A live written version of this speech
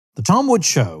The Tom Woods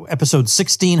Show, episode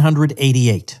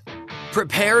 1688.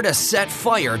 Prepare to set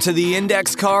fire to the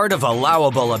index card of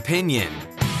allowable opinion.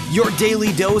 Your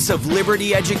daily dose of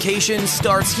liberty education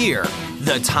starts here.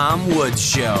 The Tom Woods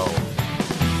Show.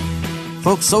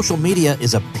 Folks, social media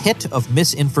is a pit of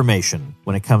misinformation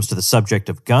when it comes to the subject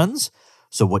of guns.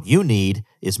 So what you need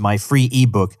is my free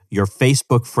ebook, Your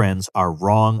Facebook Friends Are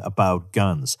Wrong About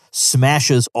Guns.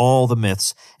 Smashes all the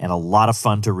myths and a lot of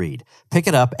fun to read. Pick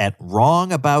it up at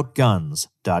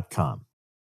wrongaboutguns.com.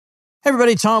 Hey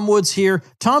everybody, Tom Woods here.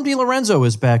 Tom DiLorenzo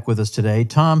is back with us today.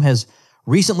 Tom has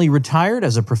recently retired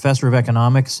as a professor of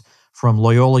economics from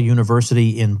Loyola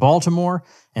University in Baltimore,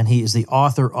 and he is the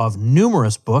author of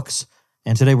numerous books.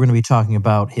 And today we're going to be talking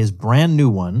about his brand new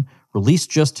one,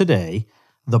 released just today,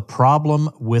 The Problem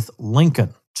with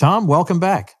Lincoln. Tom, welcome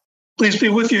back. Pleased to be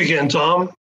with you again, Tom.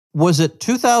 Was it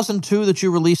 2002 that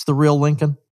you released The Real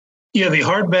Lincoln? Yeah, the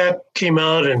hardback came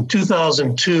out in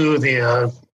 2002,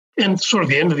 the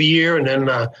end of the year, and then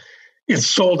it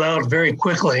sold out very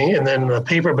quickly, and then the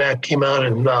paperback came out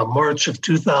in March of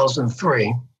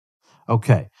 2003.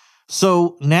 Okay.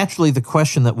 So naturally, the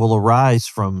question that will arise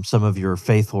from some of your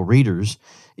faithful readers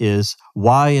is,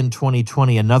 why in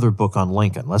 2020 another book on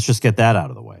Lincoln? Let's just get that out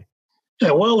of the way.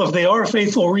 Yeah, well, if they are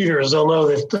faithful readers, they'll know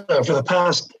that for the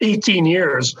past 18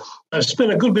 years, I've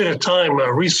spent a good bit of time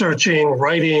researching,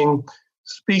 writing,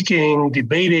 speaking,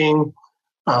 debating,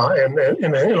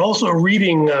 and also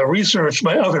reading research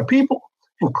by other people,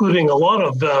 including a lot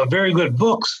of very good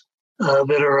books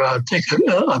that are take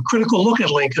a critical look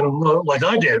at Lincoln, like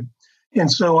I did. And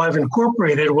so I've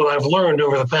incorporated what I've learned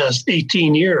over the past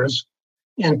 18 years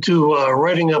into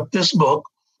writing up this book,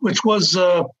 which was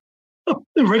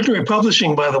Victory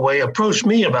Publishing, by the way, approached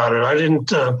me about it. I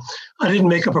didn't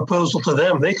make a proposal to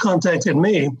them. They contacted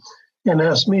me and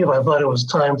asked me if I thought it was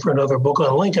time for another book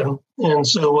on Lincoln. And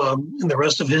so and the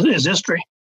rest of his history.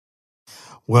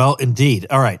 Well, indeed.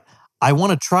 All right. I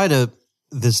want to try to,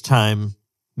 this time,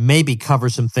 maybe cover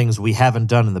some things we haven't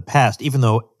done in the past, even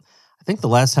though I think the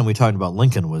last time we talked about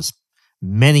Lincoln was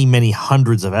many, many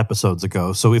hundreds of episodes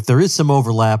ago. So if there is some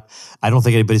overlap, I don't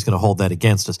think anybody's going to hold that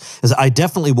against us. As I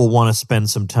definitely will want to spend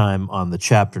some time on the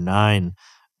Chapter 9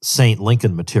 St.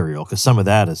 Lincoln material, because some of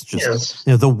that is just,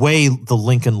 the way the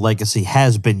Lincoln legacy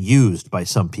has been used by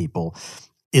some people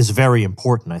is very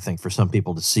important, I think, for some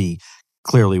people to see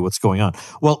clearly what's going on.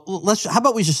 Well, how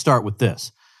about we just start with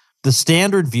this? The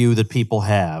standard view that people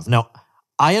have. Now,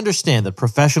 I understand that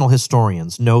professional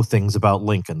historians know things about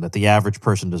Lincoln that the average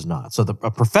person does not. So a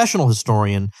professional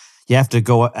historian, you have to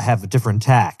go have a different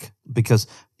tack because,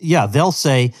 they'll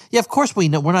say, of course we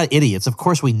know. We're not idiots. Of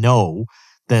course we know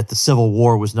that the Civil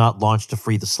War was not launched to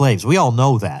free the slaves. We all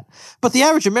know that. But the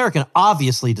average American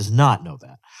obviously does not know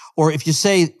that. Or if you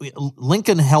say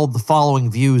Lincoln held the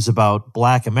following views about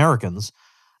Black Americans,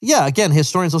 again,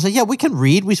 historians will say, we can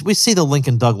read. We see the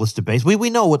Lincoln-Douglas debates. We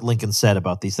know what Lincoln said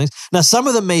about these things. Now, some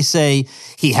of them may say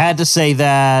he had to say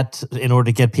that in order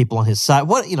to get people on his side,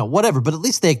 whatever. But at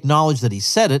least they acknowledge that he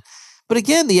said it. But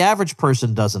again, the average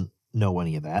person doesn't know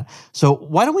any of that. So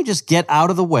why don't we just get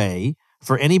out of the way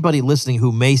for anybody listening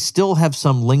who may still have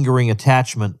some lingering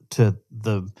attachment to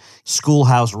the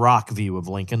Schoolhouse Rock view of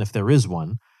Lincoln, if there is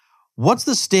one. What's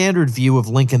the standard view of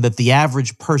Lincoln that the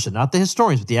average person, not the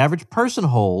historians, but the average person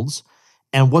holds,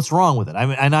 and what's wrong with it?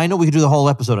 I know we could do the whole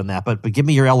episode on that, but give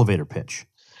me your elevator pitch.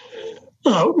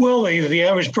 The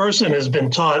average person has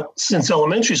been taught since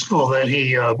elementary school that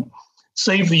he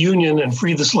saved the Union and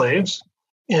freed the slaves.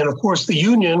 And of course, the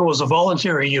Union was a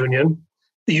voluntary union,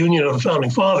 the Union of the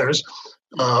Founding Fathers.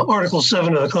 Article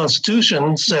 7 of the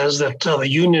Constitution says that the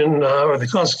Union or the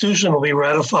Constitution will be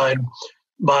ratified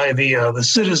by the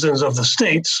citizens of the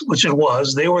states, which it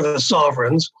was. They were the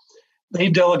sovereigns. They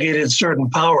delegated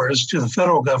certain powers to the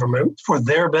federal government for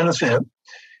their benefit.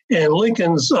 And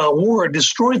Lincoln's war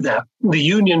destroyed that. The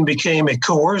Union became a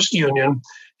coerced union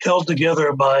held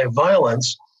together by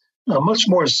violence, much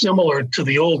more similar to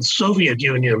the old Soviet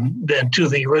Union than to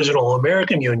the original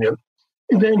American Union.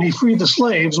 And then he freed the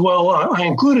slaves. Well, I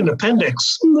include an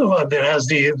appendix that has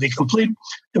the complete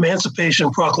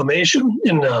Emancipation Proclamation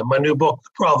in my new book, The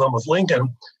Problem with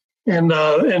Lincoln. And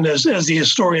as the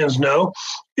historians know,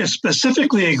 it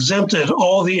specifically exempted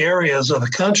all the areas of the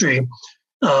country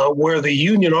where the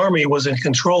Union Army was in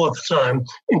control at the time,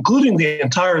 including the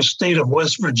entire state of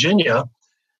West Virginia,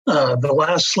 the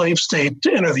last slave state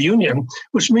to enter the Union,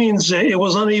 which means it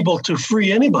was unable to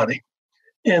free anybody.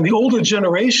 And the older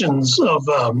generations of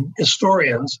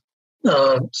historians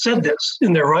said this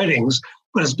in their writings,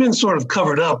 but it's been sort of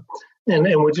covered up. And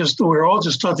we're all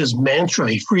just taught this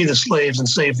mantra: free the slaves and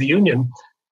save the Union.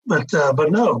 But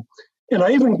no. And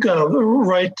I even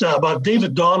write about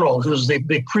David Donald, who's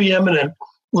the preeminent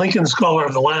Lincoln scholar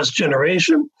of the last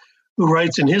generation, who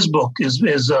writes in his book, his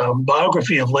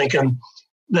biography of Lincoln,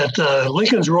 that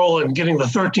Lincoln's role in getting the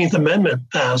 13th Amendment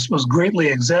passed was greatly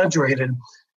exaggerated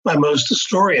by most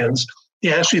historians.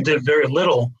 He actually did very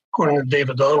little, according to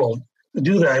David Donald, to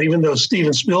do that, even though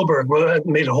Steven Spielberg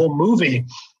made a whole movie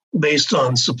based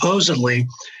on supposedly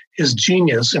his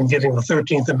genius in getting the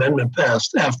 13th Amendment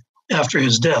passed after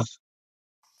his death.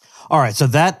 All right, so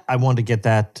that I wanted to get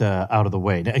that out of the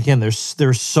way. Again,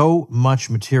 there's so much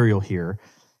material here,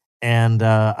 and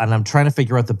I'm trying to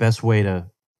figure out the best way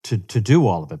to do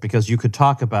all of it, because you could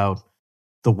talk about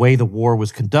the way the war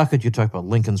was conducted. You talk about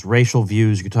Lincoln's racial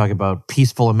views. You could talk about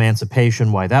peaceful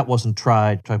emancipation, why that wasn't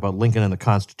tried. You talk about Lincoln and the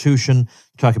Constitution.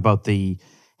 You talk about the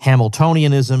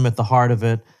Hamiltonianism at the heart of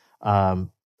it.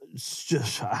 It's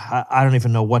just, I don't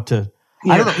even know what to.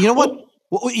 Yeah. I don't know. You know what?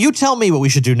 You tell me what we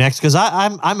should do next, because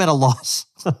I'm at a loss.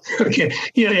 Okay.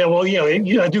 Yeah. Well,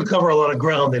 I do cover a lot of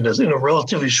ground in a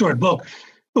relatively short book.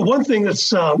 But one thing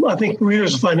that's I think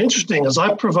readers will find interesting is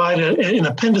I provided in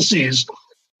appendices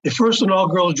the first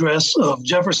inaugural address of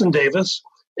Jefferson Davis,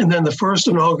 and then the first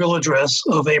inaugural address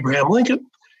of Abraham Lincoln.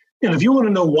 And if you want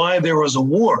to know why there was a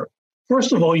war,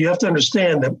 first of all, you have to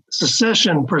understand that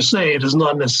secession per se does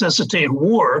not necessitate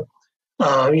war.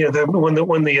 When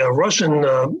the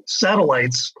Russian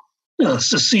satellites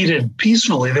seceded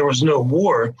peacefully, there was no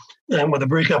war. And with the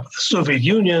breakup of the Soviet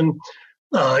Union,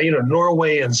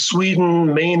 Norway and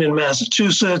Sweden, Maine and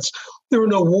Massachusetts, there were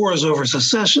no wars over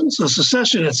secession. So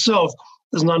secession itself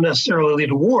does not necessarily lead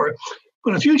to war.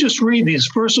 But if you just read these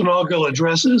first inaugural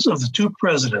addresses of the two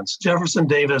presidents, Jefferson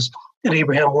Davis and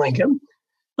Abraham Lincoln,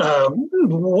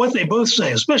 what they both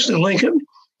say, especially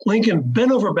Lincoln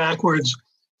bent over backwards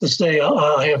to say,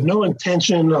 I have no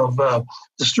intention of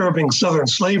disturbing Southern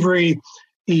slavery.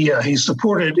 He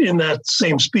supported in that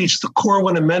same speech the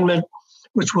Corwin Amendment,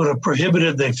 which would have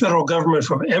prohibited the federal government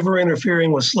from ever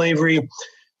interfering with slavery.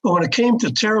 But when it came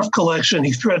to tariff collection,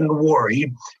 he threatened war.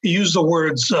 He used the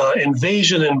words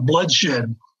invasion and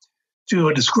bloodshed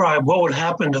to describe what would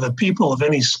happen to the people of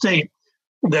any state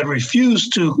that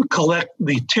refused to collect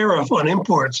the tariff on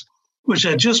imports, which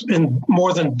had just been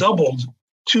more than doubled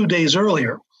 2 days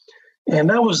earlier. And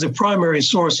that was the primary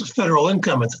source of federal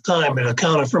income at the time. It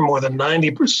accounted for more than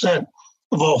 90%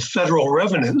 of all federal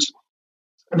revenues.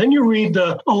 And then you read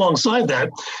alongside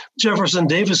that Jefferson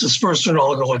Davis's first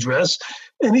inaugural address,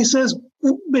 and he says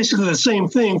basically the same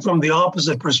thing from the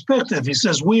opposite perspective. He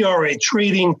says, we are a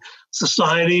trading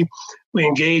society. We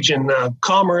engage in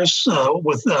commerce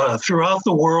throughout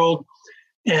the world,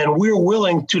 and we're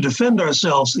willing to defend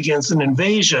ourselves against an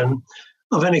invasion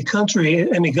of any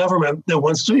country, any government that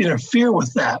wants to interfere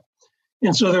with that.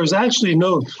 And so there was actually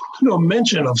no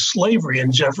mention of slavery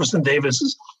in Jefferson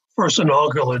Davis's first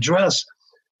inaugural address,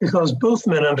 because both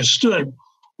men understood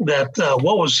that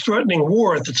what was threatening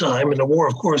war at the time, and the war,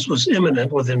 of course, was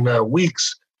imminent within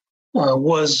weeks,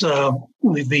 was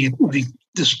the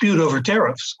dispute over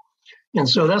tariffs. And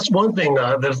so that's one thing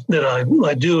that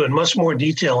I do in much more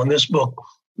detail in this book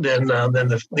than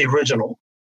the original.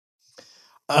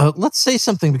 Let's say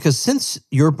something, because since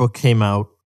your book came out,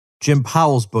 Jim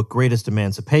Powell's book, Greatest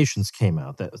Emancipations, came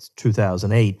out. That was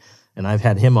 2008, and I've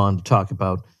had him on to talk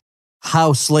about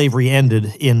how slavery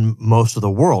ended in most of the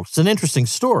world. It's an interesting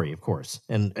story, of course,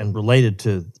 and related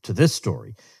to this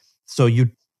story. So you,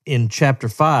 in Chapter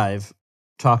 5,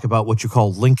 talk about what you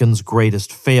call Lincoln's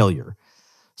greatest failure.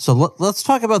 So let's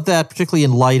talk about that, particularly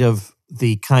in light of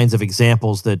the kinds of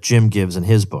examples that Jim gives in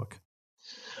his book.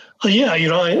 In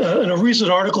a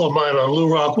recent article of mine on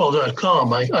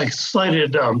LouRockwell.com, I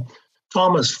cited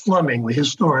Thomas Fleming, the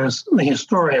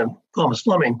historian Thomas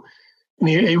Fleming. And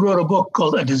he wrote a book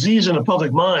called A Disease in the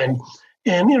Public Mind.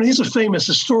 And, he's a famous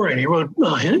historian. He wrote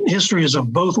histories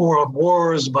of both world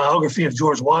wars, biography of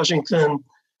George Washington,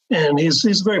 and he's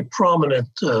a very prominent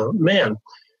man.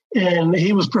 And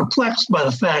he was perplexed by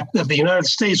the fact that the United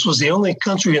States was the only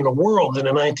country in the world in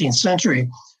the 19th century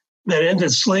that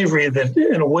ended slavery that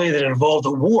in a way that involved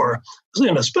a war,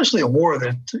 and especially a war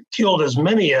that killed as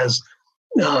many as,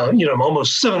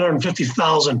 almost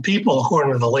 750,000 people,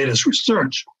 according to the latest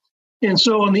research. And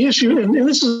so on the issue, and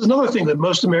this is another thing that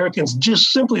most Americans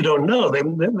just simply don't know.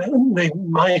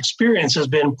 My experience has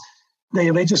been,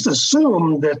 they just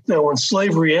assume that when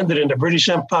slavery ended in the British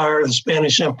Empire, the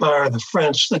Spanish Empire, the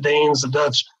French, the Danes, the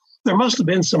Dutch, there must have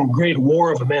been some great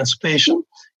war of emancipation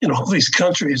in all these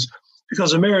countries,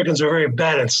 because Americans are very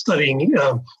bad at studying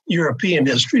European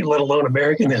history, let alone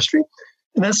American history.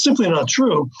 And that's simply not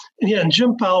true. And yet in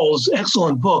Jim Powell's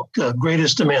excellent book,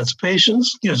 Greatest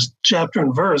Emancipations, gives chapter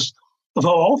and verse of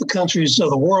how all the countries of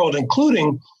the world,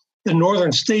 including the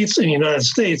northern states in the United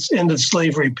States, ended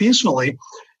slavery peacefully.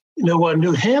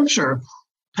 New Hampshire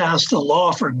passed a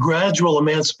law for gradual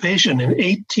emancipation in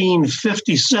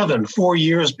 1857, 4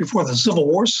 years before the Civil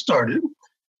War started.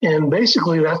 And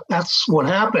basically that's what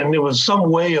happened. It was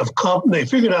some way of, they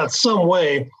figured out some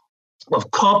way of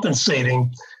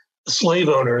compensating slave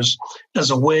owners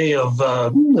as a way of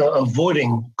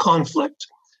avoiding conflict.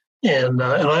 And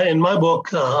I, in my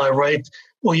book, I write,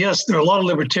 well, yes, there are a lot of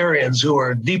libertarians who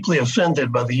are deeply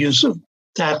offended by the use of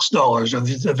tax dollars, or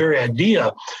the very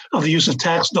idea of the use of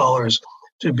tax dollars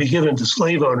to be given to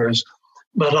slave owners.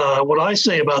 But what I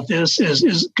say about this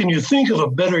is, can you think of a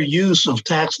better use of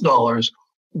tax dollars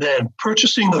than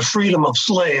purchasing the freedom of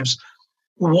slaves,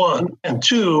 one, and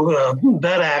two,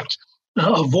 that act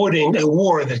avoiding a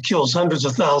war that kills hundreds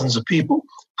of thousands of people,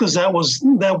 because that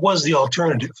was the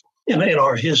alternative in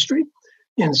our history.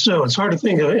 And so it's hard to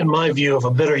think of, in my view, of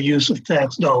a better use of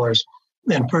tax dollars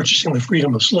than purchasing the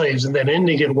freedom of slaves and then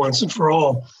ending it once and for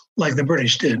all, like the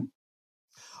British did.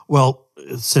 Well,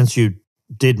 since you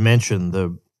did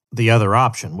mention the other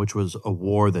option, which was a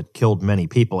war that killed many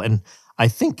people, and I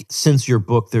think since your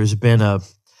book, there's been a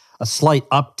slight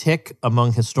uptick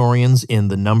among historians in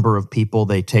the number of people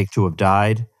they take to have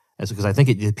died, because I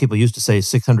think people used to say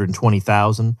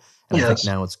 620,000, and yes. I think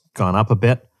now it's gone up a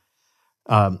bit.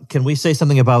 Can we say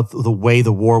something about the way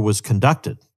the war was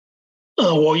conducted?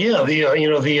 Well, yeah,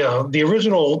 the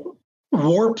original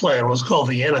war plan was called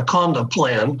the Anaconda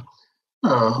Plan,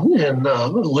 and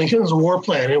Lincoln's war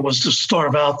plan, it was to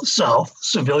starve out the South,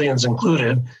 civilians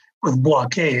included, with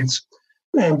blockades.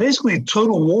 And basically,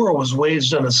 total war was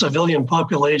waged on the civilian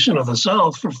population of the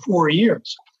South for 4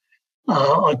 years.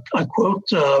 I quote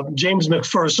James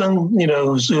McPherson,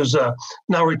 who's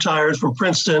now retired from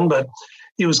Princeton, but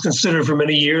he was considered for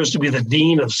many years to be the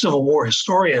dean of Civil War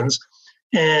historians.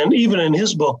 And even in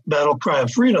his book, Battle Cry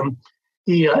of Freedom,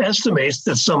 he estimates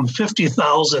that some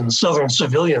 50,000 Southern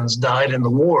civilians died in the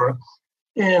war.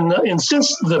 And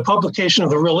since the publication of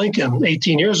The Real Lincoln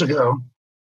 18 years ago,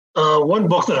 one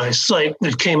book that I cite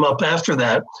that came up after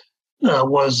that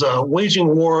was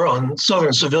Waging War on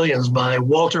Southern Civilians by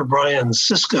Walter Bryan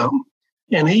Cisco.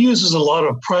 And he uses a lot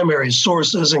of primary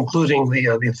sources, including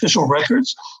the official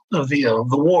records of the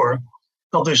war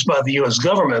published by the U.S.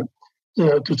 government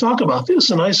to talk about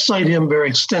this. And I cite him very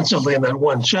extensively in that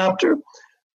one chapter.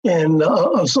 And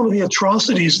of some of the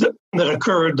atrocities that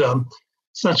occurred,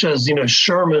 such as,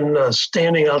 Sherman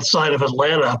standing outside of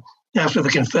Atlanta after the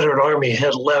Confederate Army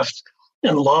had left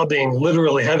and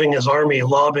literally having his army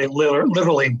lobby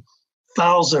literally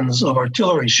thousands of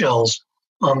artillery shells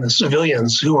on the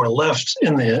civilians who were left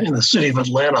in the city of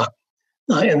Atlanta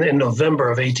in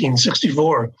November of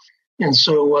 1864. And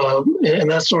so, and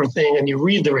that sort of thing. And you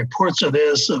read the reports of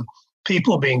this, of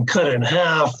people being cut in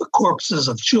half, the corpses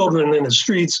of children in the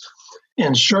streets,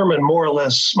 and Sherman more or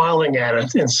less smiling at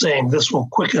it and saying this will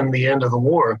quicken the end of the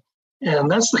war. And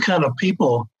that's the kind of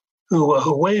people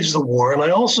who waged the war. And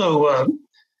I also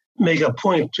make a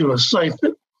point to cite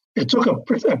that it took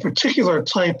a particular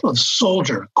type of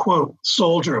soldier, quote,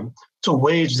 soldier, to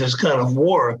wage this kind of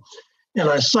war. And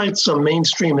I cite some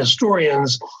mainstream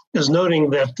historians as noting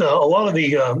that a lot of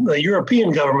the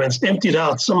European governments emptied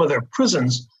out some of their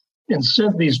prisons and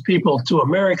sent these people to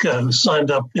America who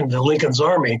signed up into Lincoln's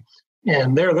army.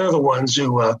 And they're the ones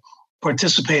who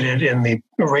participated in the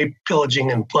rape,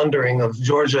 pillaging, and plundering of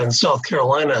Georgia and South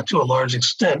Carolina to a large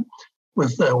extent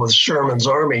with Sherman's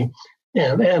army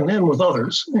and with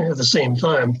others at the same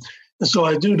time. And so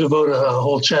I do devote a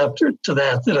whole chapter to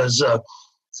that is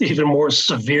even more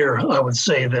severe, I would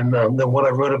say, than what I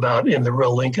wrote about in The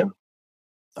Real Lincoln.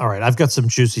 All right, I've got some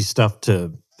juicy stuff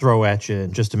to throw at you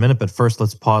in just a minute, but first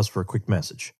let's pause for a quick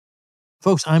message.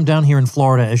 Folks, I'm down here in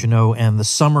Florida, as you know, and the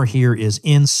summer here is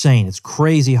insane. It's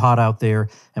crazy hot out there,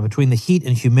 and between the heat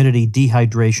and humidity,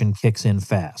 dehydration kicks in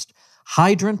fast.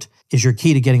 Hydrant is your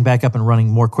key to getting back up and running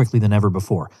more quickly than ever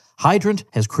before. Hydrant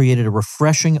has created a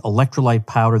refreshing electrolyte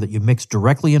powder that you mix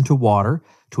directly into water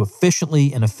to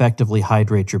efficiently and effectively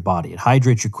hydrate your body. It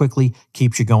hydrates you quickly,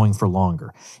 keeps you going for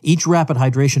longer. Each rapid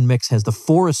hydration mix has the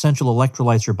 4 essential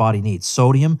electrolytes your body needs: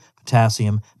 sodium,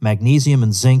 potassium, magnesium,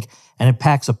 and zinc, and it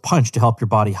packs a punch to help your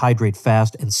body hydrate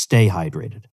fast and stay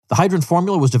hydrated. The Hydrant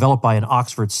formula was developed by an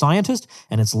Oxford scientist,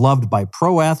 and it's loved by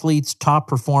pro athletes, top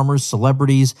performers,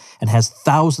 celebrities, and has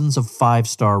thousands of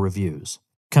 5-star reviews.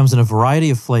 Comes in a variety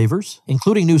of flavors,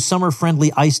 including new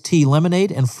summer-friendly iced tea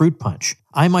lemonade and fruit punch.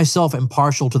 I myself am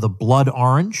partial to the blood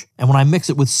orange, and when I mix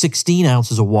it with 16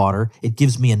 ounces of water, it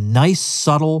gives me a nice,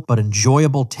 subtle, but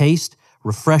enjoyable taste,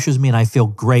 refreshes me, and I feel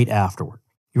great afterward.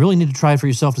 You really need to try it for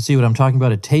yourself to see what I'm talking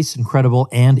about. It tastes incredible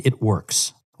and it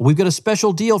works. We've got a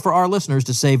special deal for our listeners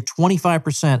to save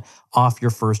 25% off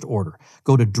your first order.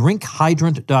 Go to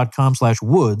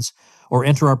drinkhydrant.com/woods or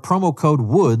enter our promo code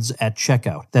WOODS at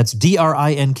checkout. That's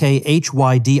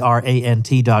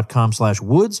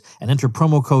drinkhydrant.com/woods and enter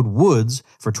promo code WOODS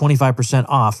for 25%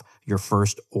 off your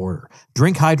first order.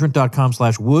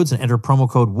 Drinkhydrant.com/woods and enter promo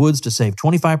code WOODS to save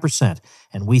 25%.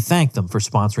 And we thank them for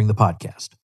sponsoring the podcast.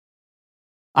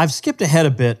 I've skipped ahead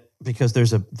a bit because there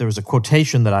was a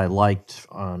quotation that I liked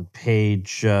on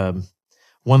page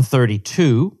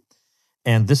 132.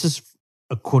 And this is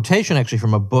a quotation actually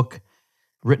from a book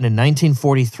written in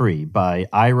 1943 by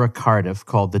Ira Cardiff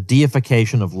called The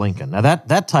Deification of Lincoln. Now,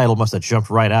 that title must have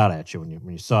jumped right out at you when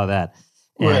you saw that.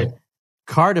 And right.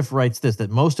 Cardiff writes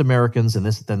that most Americans, and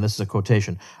this is a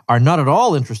quotation, are not at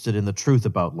all interested in the truth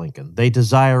about Lincoln. They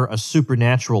desire a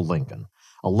supernatural Lincoln,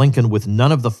 a Lincoln with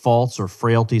none of the faults or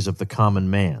frailties of the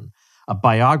common man. A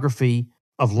biography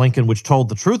of Lincoln which told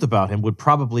the truth about him would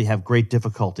probably have great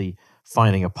difficulty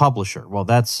finding a publisher. Well,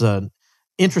 that's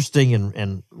interesting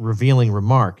and revealing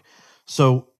remark.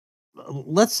 So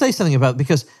let's say something about it,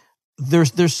 because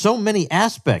there's so many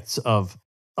aspects of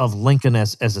Lincoln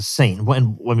as a saint.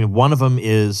 One of them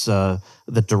is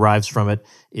that derives from it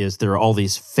is there are all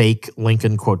these fake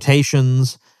Lincoln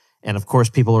quotations, and of course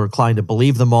people are inclined to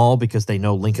believe them all because they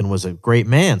know Lincoln was a great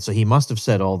man, so he must have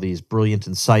said all these brilliant,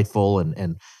 insightful,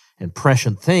 and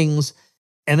prescient things.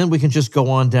 And then we can just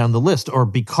go on down the list. Or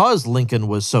because Lincoln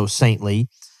was so saintly,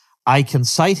 I can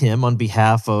cite him on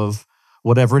behalf of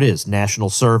whatever it is,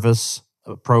 national service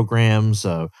programs,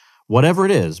 whatever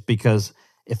it is, because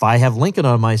if I have Lincoln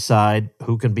on my side,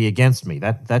 who can be against me?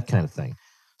 That kind of thing.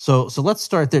 So let's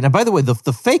start there. Now, by the way, the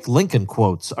fake Lincoln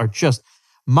quotes are just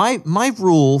my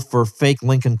rule for fake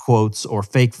Lincoln quotes or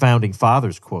fake Founding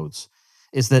Fathers quotes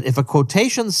is that if a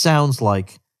quotation sounds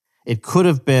like it could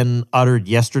have been uttered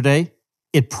yesterday,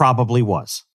 it probably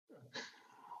was.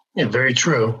 Yeah, very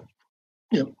true.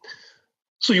 Yeah.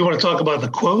 So you want to talk about the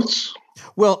quotes?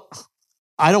 Well,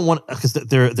 I don't want, because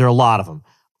there are a lot of them.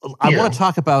 I want to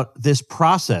talk about this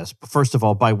process, first of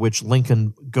all, by which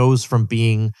Lincoln goes from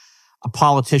being a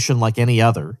politician like any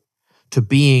other to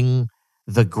being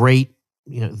the great,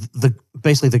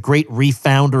 basically the great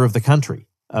refounder of the country.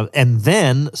 And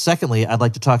then, secondly, I'd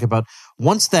like to talk about,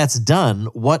 once that's done,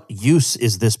 what use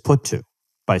is this put to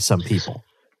by some people?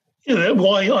 Yeah,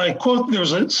 well, I quote,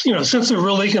 since The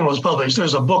Real Lincoln was published,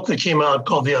 there's a book that came out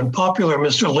called The Unpopular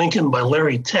Mr. Lincoln by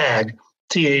Larry Tagg,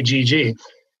 T-A-G-G.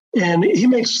 And he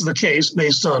makes the case,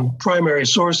 based on primary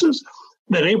sources,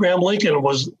 that Abraham Lincoln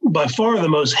was by far the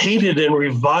most hated and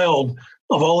reviled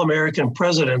of all American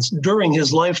presidents during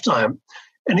his lifetime.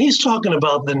 And he's talking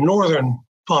about the northern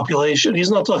population.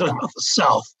 He's not talking about the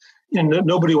South. And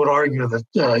nobody would argue that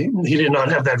he did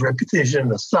not have that reputation in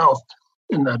the South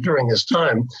during his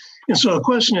time. And so the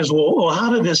question is, well,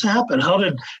 how did this happen? How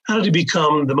did he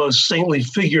become the most saintly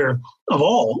figure of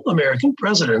all American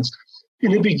presidents?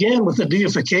 And it began with the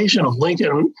deification of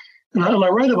Lincoln. And I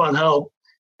write about how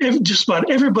just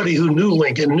about everybody who knew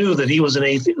Lincoln knew that he was an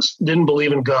atheist, didn't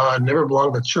believe in God, never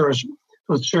belonged to church,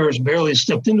 barely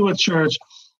stepped into a church.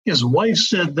 His wife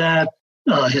said that.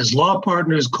 His law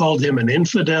partners called him an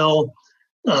infidel,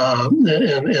 and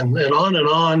on and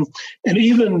on. And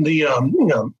even the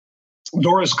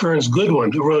Doris Kearns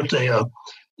Goodwin, who wrote a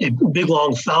big,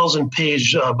 long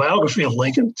 1,000-page biography of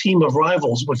Lincoln, Team of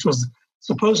Rivals, which was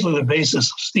supposedly the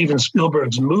basis of Steven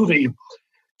Spielberg's movie.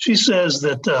 She says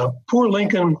that poor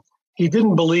Lincoln, he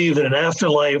didn't believe in an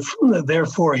afterlife,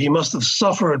 therefore he must have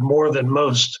suffered more than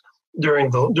most during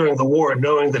the war,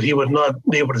 knowing that he would not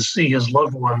be able to see his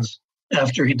loved ones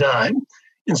after he died.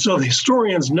 And so the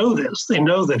historians know this. They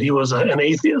know that he was an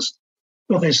atheist,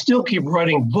 but they still keep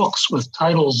writing books with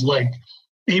titles like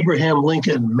Abraham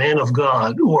Lincoln, Man of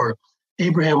God, or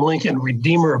Abraham Lincoln,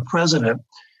 Redeemer President.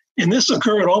 And this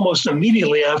occurred almost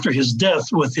immediately after his death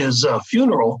with his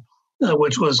funeral,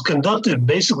 which was conducted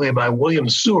basically by William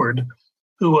Seward,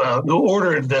 who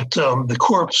ordered that the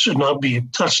corpse should not be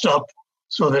touched up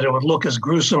so that it would look as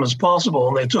gruesome as possible.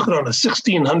 And they took it on a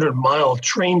 1,600-mile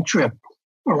train trip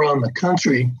around the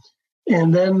country.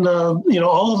 And then,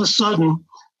 all of a sudden,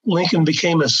 Lincoln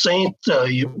became a saint.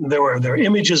 There were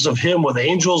images of him with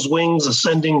angels' wings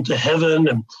ascending to heaven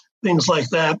and things like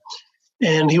that.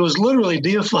 And he was literally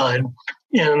deified.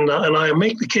 And I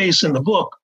make the case in the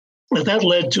book that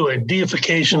led to a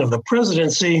deification of the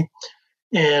presidency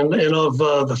and of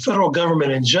the federal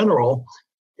government in general.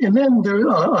 And then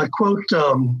I quote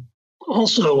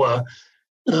also a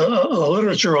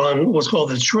literature on what's called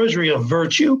the Treasury of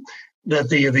Virtue. that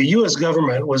the U.S.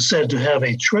 government was said to have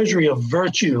a treasury of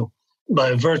virtue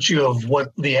by virtue of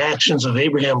what the actions of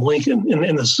Abraham Lincoln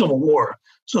in the Civil War.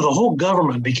 So the whole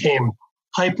government became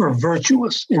hyper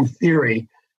virtuous in theory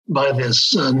by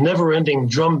this never-ending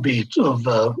drumbeat of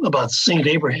about Saint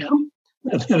Abraham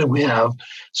that we have.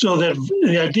 So that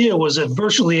the idea was that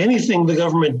virtually anything the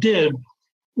government did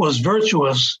was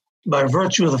virtuous by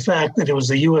virtue of the fact that it was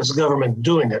the U.S. government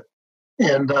doing it.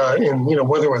 And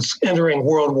whether it's entering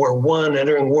World War I,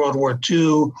 entering World War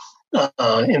II,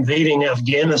 invading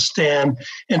Afghanistan,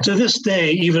 and to this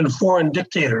day, even foreign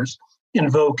dictators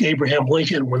invoke Abraham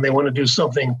Lincoln when they want to do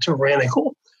something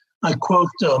tyrannical. I quote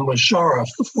Musharraf,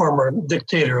 the former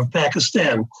dictator of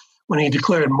Pakistan, when he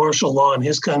declared martial law in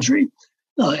his country,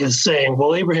 is saying,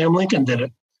 well, Abraham Lincoln did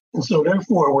it. And so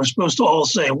therefore, we're supposed to all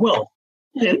say, well,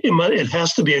 it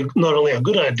has to be not only a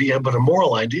good idea, but a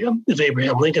moral idea if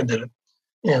Abraham Lincoln did it.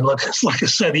 And like I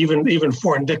said, even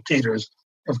foreign dictators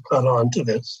have caught on to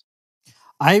this.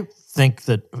 I think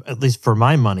that, at least for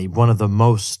my money, one of the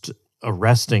most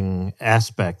arresting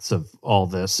aspects of all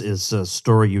this is a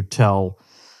story you tell.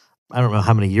 I don't know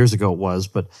how many years ago it was,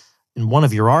 but in one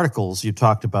of your articles, you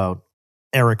talked about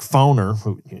Eric Foner,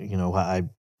 who I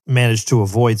managed to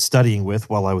avoid studying with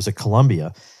while I was at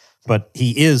Columbia, but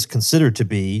he is considered to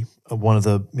be one of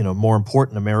the more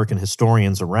important American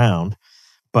historians around.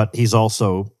 But he's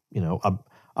also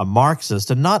a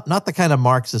Marxist, and not the kind of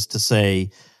Marxist to say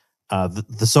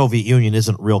the Soviet Union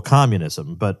isn't real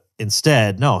communism, but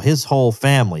instead, no, his whole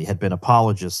family had been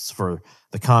apologists for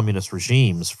the communist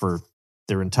regimes for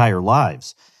their entire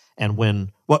lives. And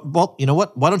you know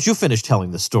what? Why don't you finish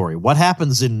telling the story? What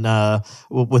happens in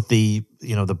with the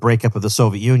breakup of the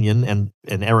Soviet Union and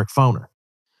Eric Foner?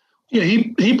 Yeah,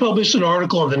 he published an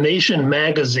article in The Nation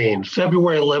magazine,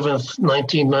 February 11th,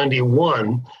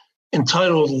 1991,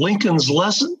 entitled Lincoln's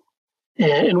Lesson,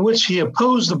 in which he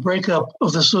opposed the breakup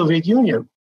of the Soviet Union.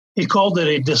 He called it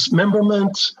a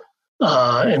dismemberment,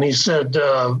 and he said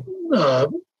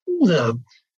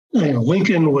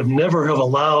Lincoln would never have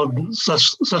allowed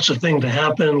such a thing to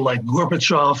happen like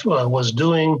Gorbachev was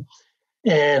doing.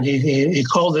 And he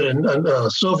called it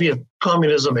a Soviet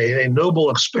communism a noble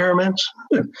experiment.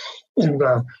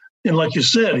 And like you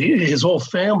said, his whole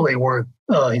family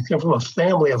he came from a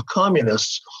family of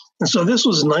communists. And so this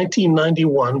was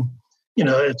 1991,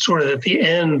 it's sort of at the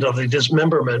end of the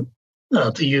dismemberment,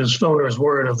 to use Foner's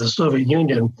word, of the Soviet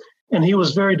Union. And he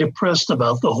was very depressed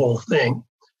about the whole thing.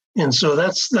 And so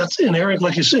that's and Eric,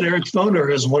 like you said, Eric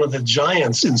Foner is one of the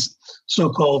giants in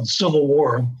so-called Civil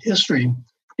War history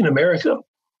in America.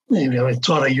 He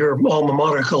taught at your alma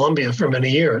mater, Columbia, for many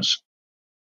years.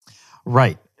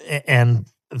 Right. And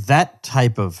that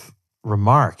type of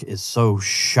remark is so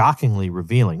shockingly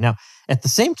revealing. Now, at the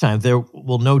same time, there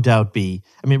will no doubt be,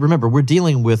 remember, we're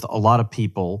dealing with a lot of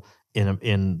people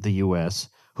in the U.S.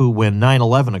 who, when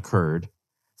 9/11 occurred,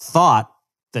 thought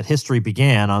that history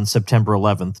began on September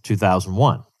 11th,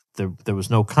 2001. There was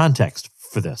no context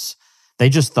for this. They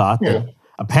just thought that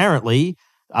apparently,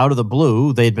 out of the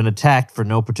blue, they'd been attacked for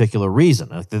no particular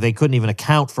reason. They couldn't even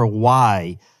account for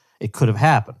why it could have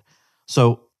happened.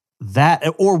 So that,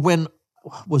 or when,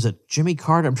 was it Jimmy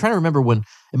Carter? I'm trying to remember when,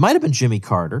 it might have been Jimmy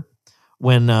Carter,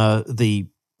 when the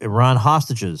Iran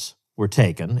hostages were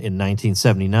taken in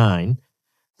 1979.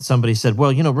 Somebody said,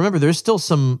 well, remember, there's still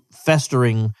some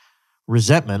festering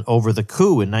resentment over the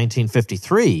coup in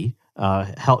 1953,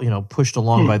 pushed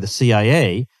along by the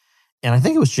CIA. And I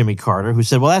think it was Jimmy Carter who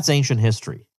said, well, that's ancient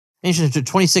history.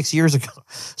 26 years ago.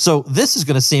 So this is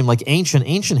going to seem like ancient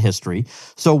history.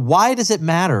 So why does it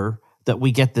matter that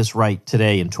we get this right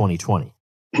today in 2020?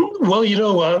 Well,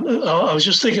 I was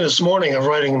just thinking this morning of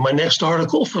writing my next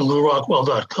article for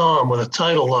LouRockwell.com with a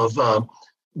title of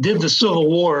Did the Civil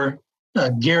War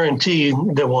Guarantee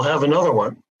That We'll Have Another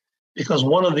One? Because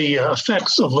one of the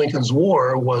effects of Lincoln's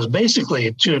War was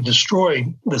basically to destroy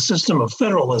the system of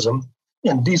federalism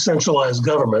and decentralized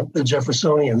government, the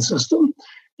Jeffersonian system,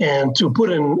 and to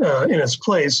put in its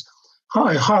place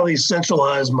a highly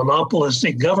centralized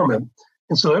monopolistic government.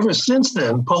 And so ever since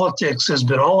then, politics has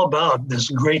been all about this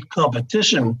great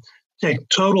competition, take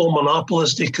total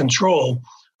monopolistic control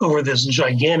over this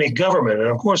gigantic government. And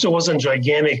of course, it wasn't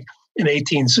gigantic in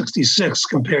 1866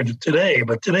 compared to today,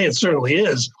 but today it certainly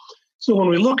is. So when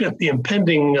we look at the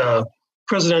impending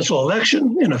presidential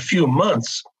election in a few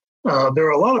months, there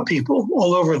are a lot of people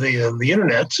all over the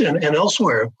internet and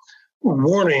elsewhere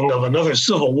warning of another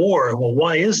civil war. Well,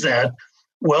 why is that?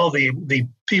 Well, the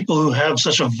people who have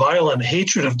such a violent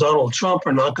hatred of Donald Trump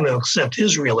are not going to accept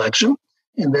his reelection.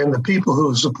 And then the people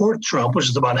who support Trump, which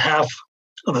is about half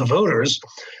of the voters,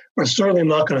 are certainly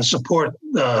not going to support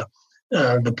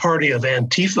the party of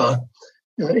Antifa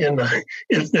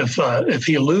if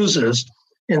he loses.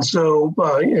 And so,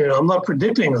 I'm not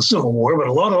predicting a civil war, but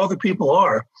a lot of other people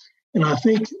are. And I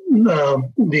think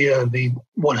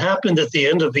what happened at the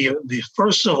end of the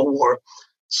first Civil War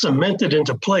cemented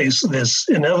into place this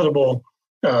inevitable,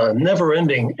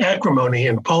 never-ending acrimony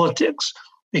in politics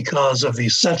because of the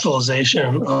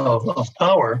centralization of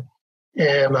power.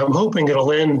 And I'm hoping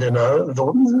it'll end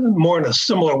more in a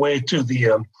similar way to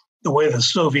the way the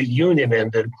Soviet Union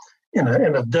ended, in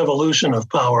a devolution of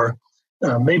power.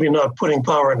 Maybe not putting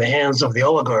power in the hands of the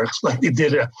oligarchs like they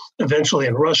did eventually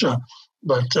in Russia,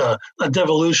 but a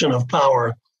devolution of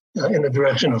power in the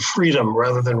direction of freedom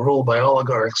rather than ruled by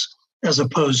oligarchs, as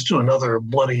opposed to another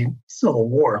bloody civil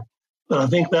war. But I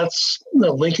think that's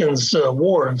Lincoln's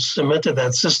war cemented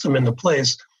that system into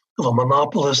place of a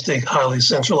monopolistic, highly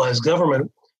centralized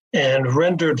government and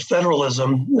rendered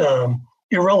federalism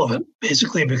irrelevant,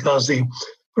 basically because the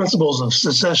principles of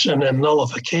secession and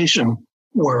nullification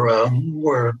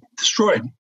were destroyed.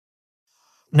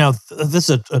 Now, this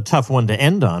is a tough one to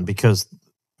end on because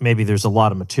maybe there's a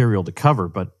lot of material to cover,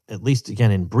 but at least,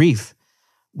 again, in brief,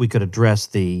 we could address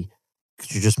because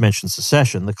you just mentioned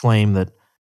secession, the claim that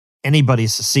anybody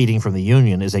seceding from the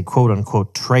Union is a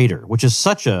quote-unquote traitor, which is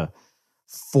such a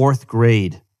fourth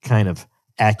grade kind of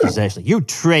accusation. You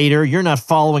traitor, you're not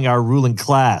following our ruling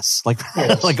class.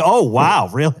 Yes. Like, oh, wow,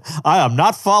 really? I am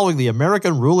not following the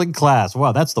American ruling class.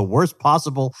 Wow, that's the worst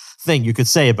possible thing you could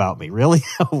say about me, really?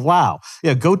 Wow.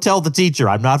 Yeah, go tell the teacher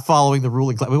I'm not following the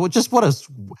ruling class. Just what a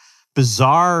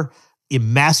bizarre,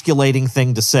 emasculating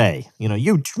thing to say.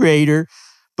 You traitor.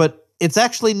 But it's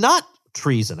actually not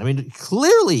treason. I mean,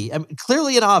 clearly and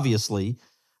obviously,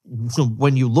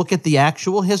 when you look at the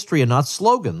actual history and not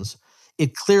slogans,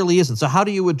 it clearly isn't. So how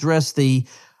do you address the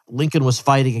Lincoln was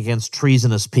fighting against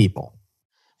treasonous people?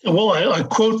 Well, I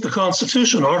quote the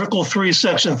Constitution. Article 3,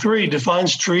 Section 3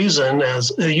 defines treason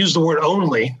as, use the word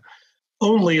only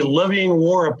levying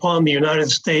war upon the United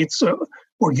States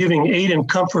or giving aid and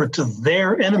comfort to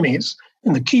their enemies.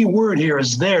 And the key word here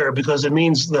is there because it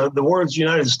means the words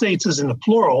United States is in the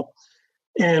plural.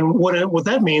 And what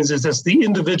that means is it's the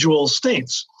individual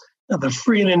states, the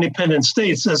free and independent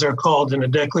states, as they're called in the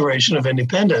Declaration of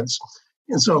Independence.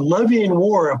 And so levying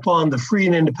war upon the free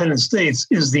and independent states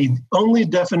is the only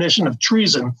definition of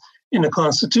treason in the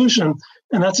Constitution.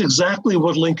 And that's exactly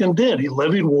what Lincoln did. He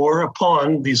levied war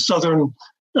upon the southern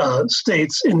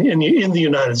states in the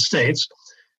United States.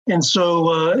 And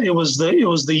so it was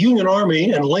the Union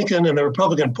Army and Lincoln and the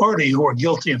Republican Party who were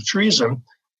guilty of treason.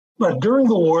 But during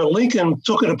the war, Lincoln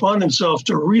took it upon himself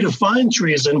to redefine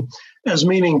treason as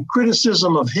meaning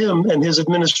criticism of him and his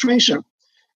administration.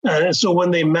 So when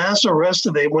they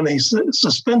when they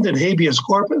suspended habeas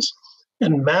corpus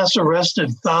and mass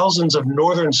arrested thousands of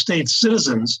northern state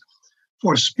citizens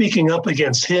for speaking up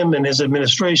against him and his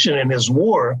administration and his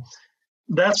war,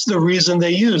 that's the reason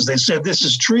they used. They said this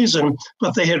is treason,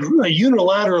 but they had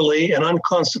unilaterally and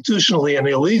unconstitutionally and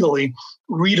illegally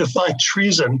redefined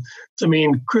treason to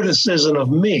mean criticism of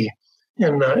me.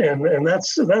 And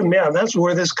that's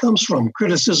where this comes from,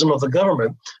 criticism of the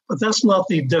government. But that's not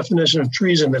the definition of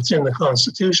treason that's in the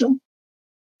Constitution.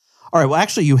 All right. Well,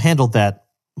 actually, you handled that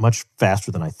much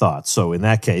faster than I thought. So in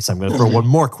that case, I'm going to throw one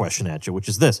more question at you, which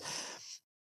is this.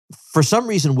 For some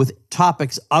reason, with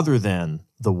topics other than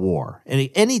the war,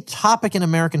 any topic in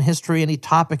American history, any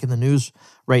topic in the news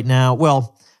right now,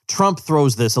 well, Trump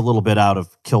throws this a little bit out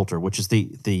of kilter, which is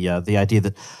the idea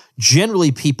that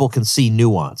generally people can see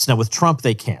nuance. Now, with Trump,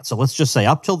 they can't. So let's just say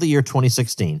up till the year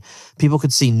 2016, people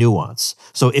could see nuance.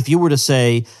 So if you were to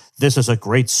say this is a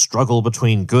great struggle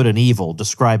between good and evil,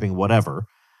 describing whatever,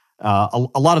 a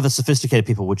lot of the sophisticated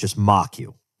people would just mock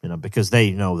you. Because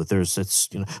they know that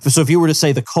So if you were to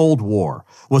say the Cold War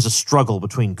was a struggle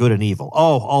between good and evil,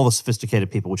 all the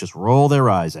sophisticated people would just roll their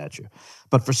eyes at you.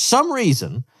 But for some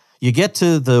reason, you get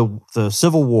to the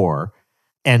Civil War,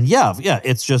 and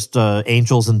it's just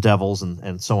angels and devils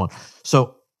and so on.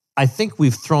 So I think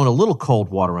we've thrown a little cold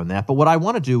water on that. But what I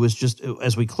want to do is just,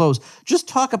 as we close, just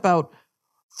talk about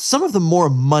some of the more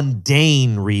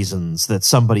mundane reasons that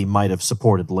somebody might have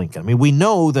supported Lincoln. I mean, we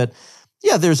know that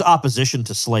there's opposition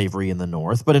to slavery in the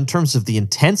North, but in terms of the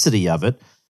intensity of it,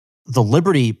 the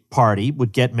Liberty Party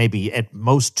would get maybe at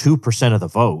most 2% of the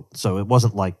vote. So it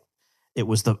wasn't like it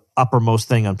was the uppermost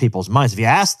thing on people's minds. If you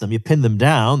asked them, you pinned them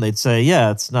down, they'd say,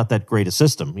 it's not that great a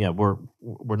system.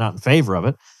 We're not in favor of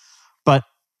it. But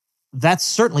that's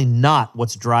certainly not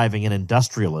what's driving an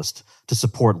industrialist to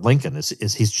support Lincoln. Is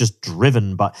he's just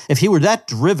driven by, if he were that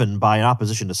driven by an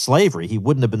opposition to slavery, he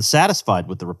wouldn't have been satisfied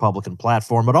with the Republican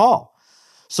platform at all.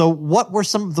 So what were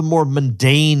some of the more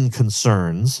mundane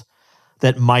concerns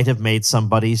that might have made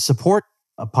somebody support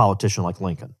a politician like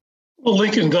Lincoln? Well,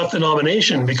 Lincoln got the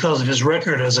nomination because of his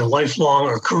record as a lifelong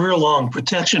or career-long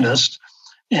protectionist,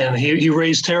 and he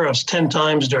raised tariffs 10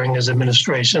 times during his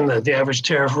administration. The average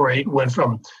tariff rate went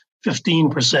from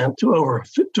 15%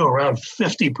 to around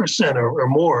 50% or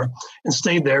more, and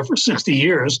stayed there for 60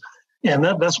 years. And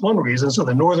that's one reason. So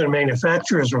the northern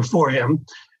manufacturers were for him,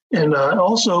 and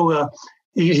also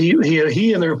he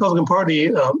and the Republican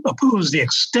Party opposed the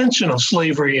extension of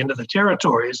slavery into the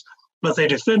territories, but they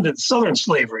defended Southern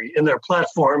slavery in their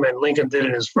platform, and Lincoln did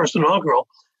in his first inaugural.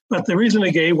 But the reason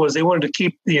they gave was they wanted to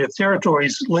keep the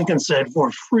territories, Lincoln said,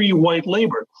 for free white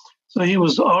labor. So he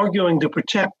was arguing to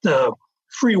protect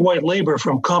free white labor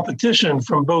from competition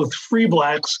from both free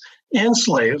blacks and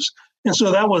slaves. And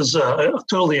so that was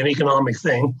totally an economic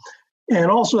thing.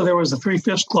 And also there was the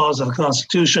 3/5 clause of the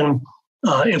Constitution.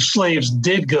 If slaves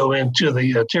did go into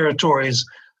the territories,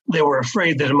 they were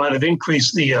afraid that it might have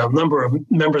increased the number of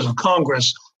members of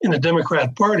Congress in the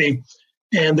Democrat Party.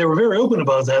 And they were very open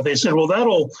about that. They said, well,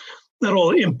 that'll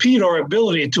impede our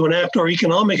ability to enact our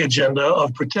economic agenda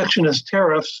of protectionist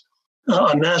tariffs,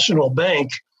 a national bank,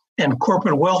 and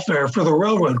corporate welfare for the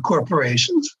railroad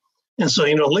corporations. And so,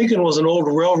 Lincoln was an old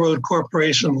railroad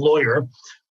corporation lawyer.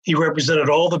 He represented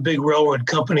all the big railroad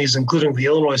companies, including the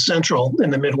Illinois Central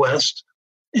in the Midwest.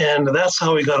 And that's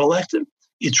how he got elected.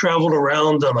 He traveled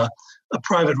around on a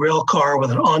private rail car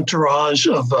with an entourage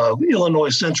of Illinois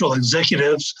Central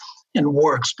executives and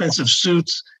wore expensive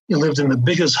suits. He lived in the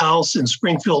biggest house in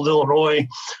Springfield, Illinois,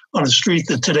 on a street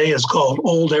that today is called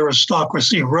Old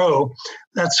Aristocracy Row.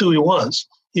 That's who he was.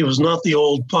 He was not the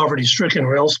old poverty-stricken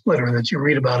rail splitter that you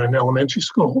read about in elementary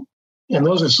school. And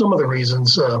those are some of the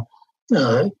reasons,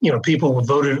 people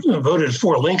voted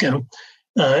for Lincoln.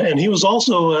 And he was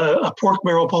also a pork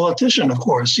barrel politician, of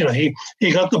course. He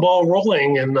got the ball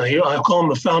rolling, and I call him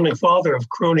the founding father of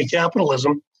crony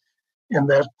capitalism. And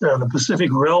that the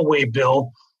Pacific Railway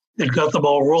bill that got the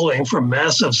ball rolling for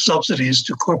massive subsidies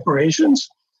to corporations,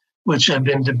 which had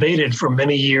been debated for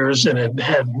many years and had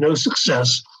had no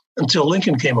success until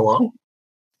Lincoln came along.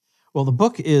 Well, the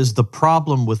book is The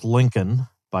Problem with Lincoln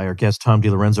by our guest, Tom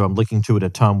DiLorenzo. I'm linking to it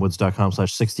at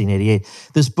tomwoods.com/1688.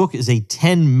 This book is a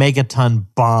 10 megaton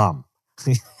bomb.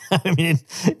 I mean,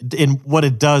 in what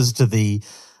it does to the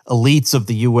elites of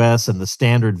the U.S. and the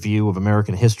standard view of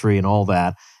American history and all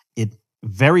that, it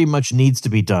very much needs to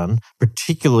be done,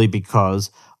 particularly because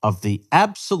of the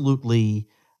absolutely,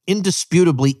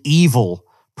 indisputably evil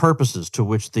purposes to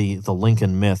which the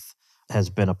Lincoln myth has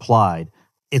been applied.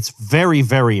 It's very,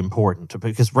 very important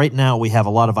because right now we have a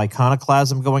lot of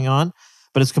iconoclasm going on,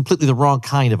 but it's completely the wrong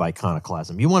kind of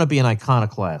iconoclasm. You want to be an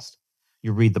iconoclast,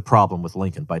 you read The Problem with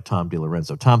Lincoln by Tom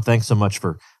DiLorenzo. Tom, thanks so much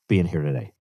for being here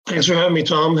today. Thanks for having me,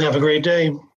 Tom. Have a great day.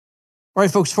 All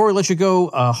right, folks, before we let you go,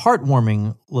 a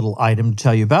heartwarming little item to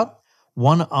tell you about.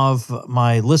 One of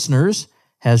my listeners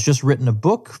has just written a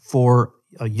book for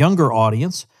a younger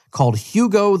audience called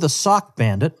Hugo the Sock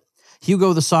Bandit.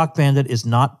 Hugo the Sock Bandit is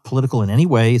not political in any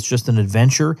way. It's just an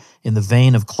adventure in the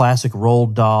vein of classic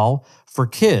Roald Dahl for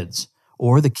kids,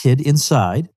 or the kid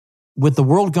inside. With the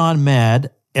world gone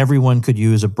mad, everyone could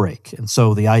use a break. And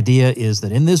so the idea is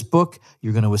that in this book,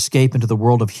 you're going to escape into the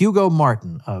world of Hugo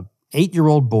Martin, a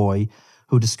 8-year-old boy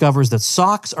who discovers that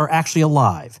socks are actually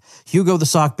alive. Hugo the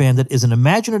Sock Bandit is an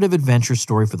imaginative adventure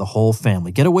story for the whole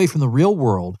family. Get away from the real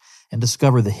world and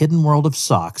discover the hidden world of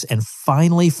socks and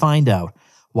finally find out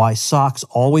why socks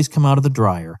always come out of the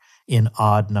dryer in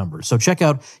odd numbers. So check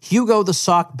out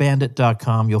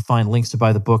HugoTheSockBandit.com. You'll find links to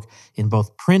buy the book in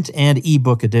both print and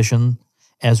ebook edition,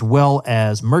 as well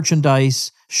as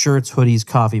merchandise, shirts, hoodies,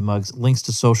 coffee mugs, links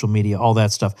to social media, all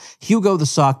that stuff.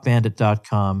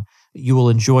 HugoTheSockBandit.com. You will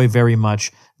enjoy very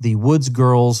much. The Woods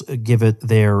girls give it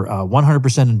their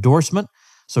 100% endorsement.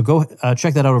 So go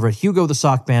check that out over at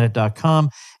HugoTheSockBandit.com.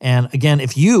 And again,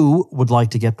 if you would like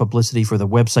to get publicity for the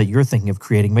website you're thinking of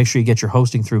creating, make sure you get your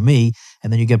hosting through me,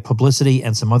 and then you get publicity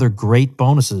and some other great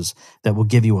bonuses that will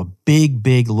give you a big,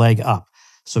 big leg up.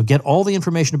 So get all the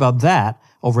information about that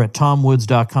over at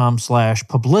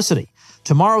TomWoods.com/publicity.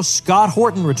 Tomorrow, Scott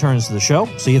Horton returns to the show.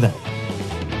 See you then.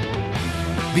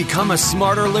 Become a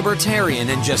smarter libertarian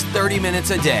in just 30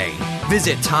 minutes a day.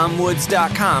 Visit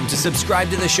TomWoods.com to subscribe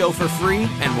to the show for free,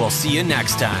 and we'll see you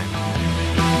next time.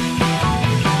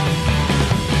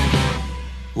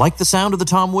 Like the sound of The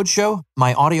Tom Woods Show?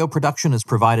 My audio production is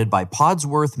provided by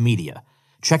Podsworth Media.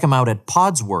 Check them out at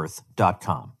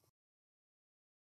Podsworth.com.